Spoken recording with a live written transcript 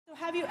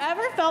Have you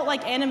ever felt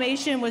like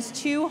animation was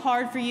too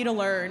hard for you to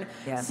learn?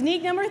 Yeah.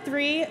 Sneak number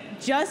 3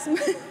 just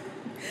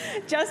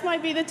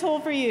might be the tool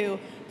for you.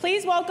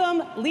 Please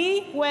welcome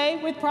Li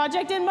Wei with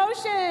Project in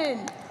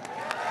Motion.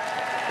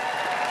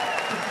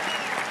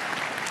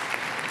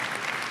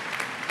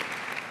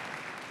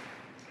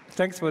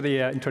 Thanks for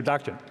the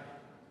introduction.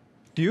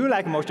 Do you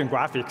like motion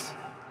graphics?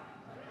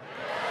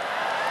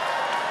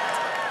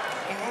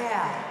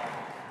 Yeah.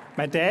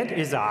 My dad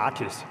is an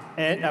artist,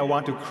 and I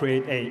want to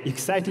create an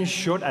exciting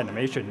short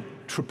animation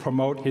to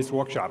promote his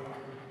workshop.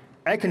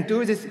 I can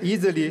do this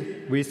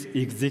easily with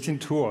existing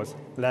tools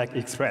like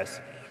Express.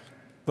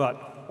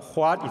 But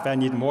what if I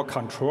need more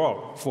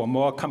control for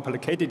more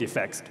complicated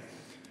effects?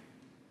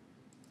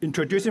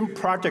 Introducing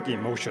Project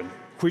in Motion,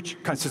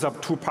 which consists of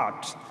 2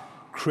 parts,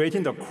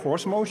 creating the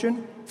coarse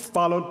motion,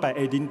 followed by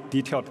adding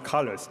detailed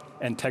colors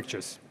and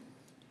textures.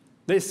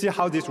 Let's see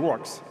how this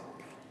works.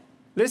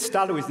 Let's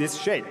start with this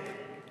shape.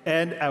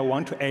 And I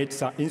want to add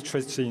some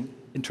interesting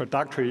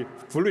introductory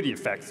fluid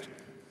effects.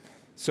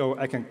 So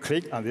I can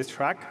click on this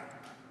track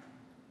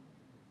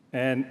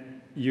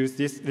and use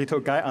this little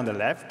guy on the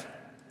left.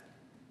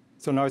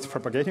 So now it's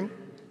propagating.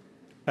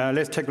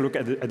 Let's take a look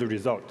at the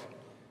result.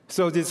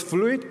 So this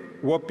fluid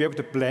will be able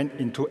to blend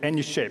into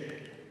any shape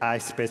I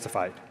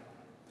specified.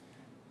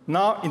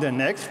 Now, in the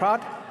next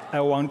part,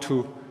 I want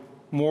to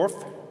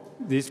morph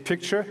this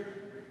picture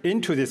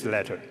into this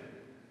letter.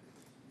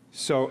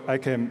 So I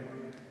can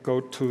go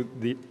to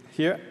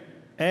here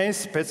and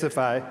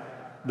specify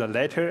the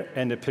letter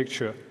and the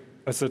picture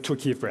as the 2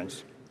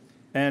 keyframes.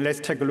 And let's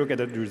take a look at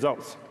the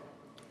results.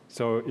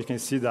 So you can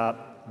see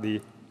that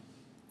the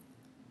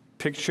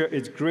picture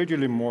is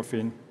gradually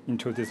morphing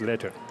into this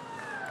letter.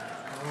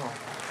 Oh.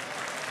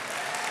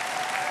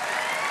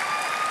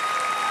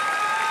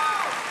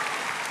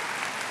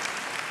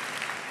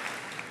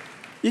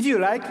 If you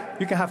like,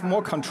 you can have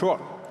more control.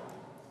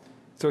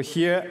 So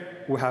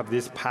here we have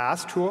this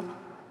path tool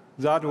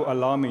that will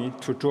allow me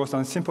to draw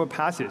some simple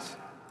passes.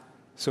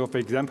 So for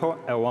example,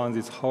 I want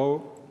this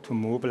hole to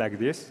move like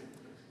this.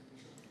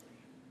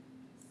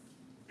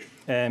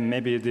 And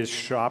maybe this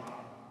sharp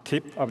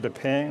tip of the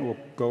pen will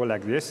go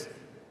like this.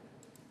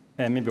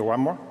 And maybe one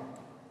more.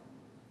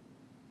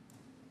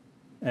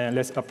 And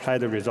let's apply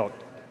the result.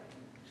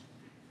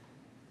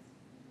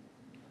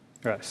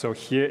 All right, so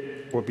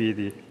here will be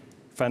the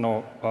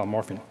final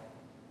morphing.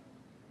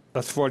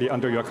 That's fully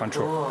under your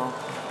control. Cool.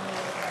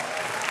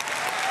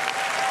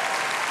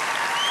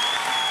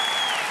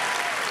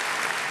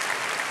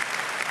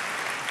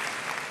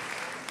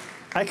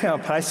 I can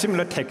apply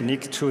similar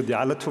techniques to the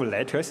other 2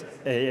 letters,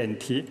 A and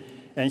T,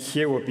 and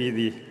here will be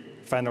the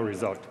final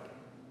result.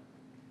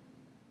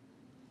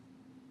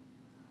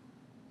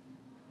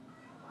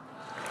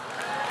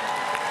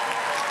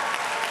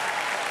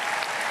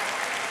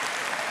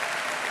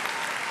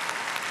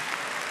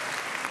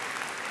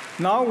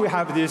 Now we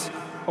have this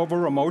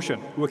overall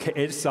motion. We can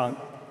add some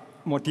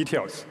more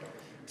details.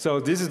 So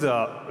this is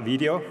the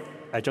video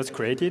I just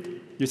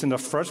created using the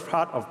first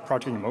part of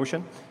Project in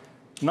Motion.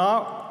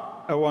 Now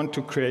I want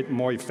to create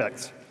more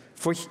effects.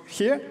 For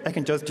here, I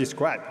can just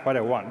describe what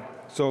I want.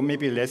 So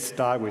maybe let's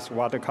start with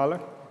watercolor.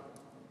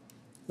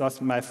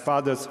 That's my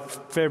father's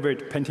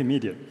favorite painting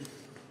medium.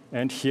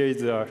 And here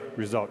is the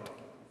result.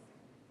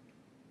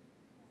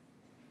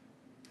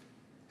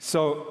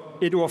 So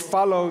it will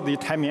follow the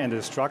timing and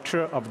the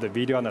structure of the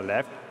video on the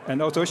left,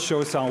 and also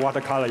show some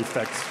watercolor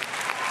effects.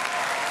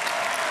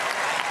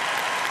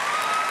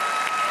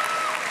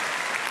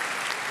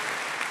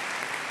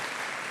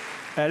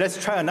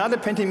 Let's try another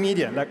painting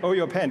medium, like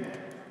oil paint.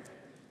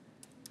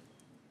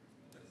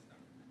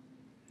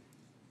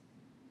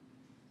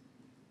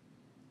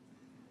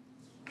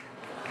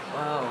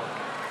 Wow.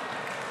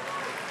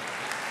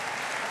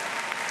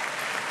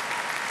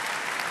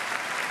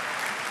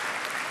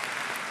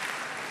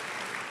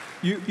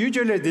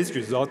 Usually, this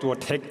result will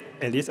take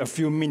at least a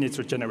few minutes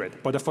to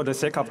generate. But for the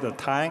sake of the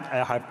time,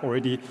 I have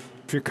already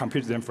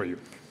pre-computed them for you.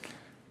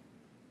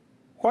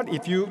 What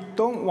if you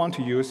don't want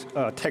to use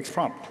a text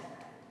prompt?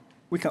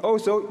 We can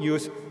also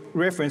use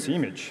reference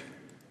image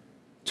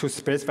to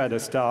specify the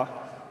style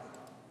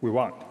we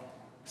want.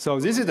 So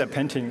this is a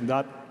painting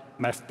that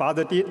my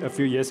father did a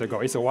few years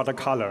ago. It's a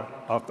watercolor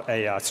of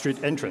a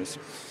street entrance.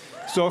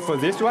 So for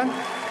this one,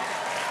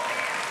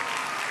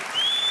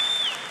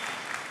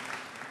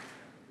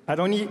 I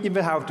don't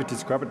even have to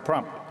describe the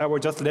prompt. I will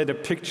just let the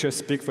picture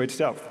speak for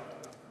itself.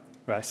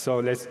 Right, so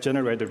let's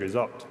generate the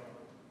result.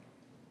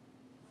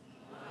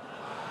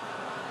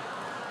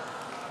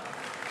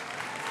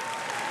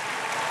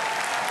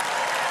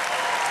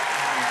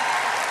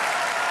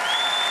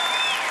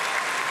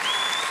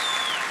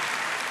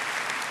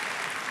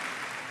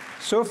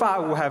 So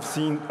far, we have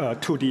seen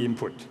 2D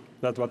input.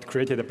 That was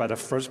created by the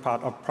first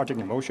part of Project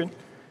in Motion.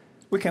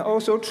 We can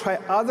also try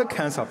other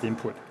kinds of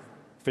input.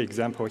 For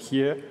example,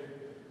 here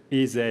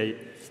is a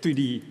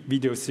 3D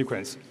video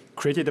sequence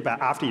created by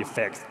After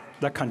Effects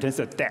that contains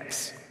the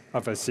depth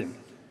of a scene.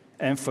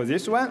 And for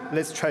this one,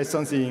 let's try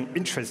something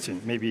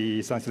interesting,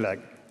 maybe something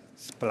like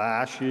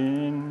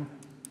splashing.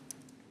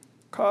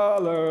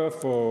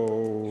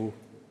 colorful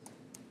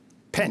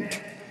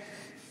paint.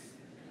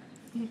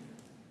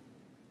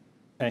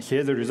 And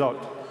here's the result.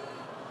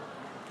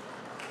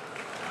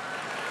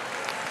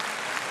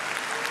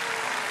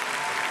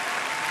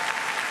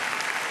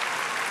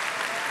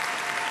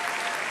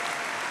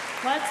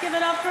 Let's give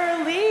it up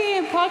for Lee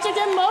and Project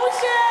in Motion.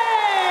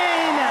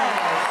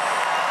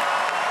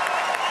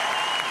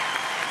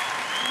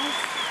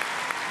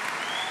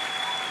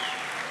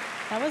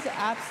 That was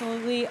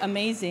absolutely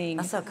amazing.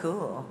 That's so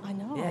cool. I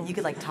know. Yeah, you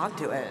could like talk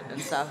to it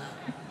and stuff.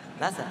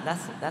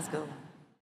 That's cool.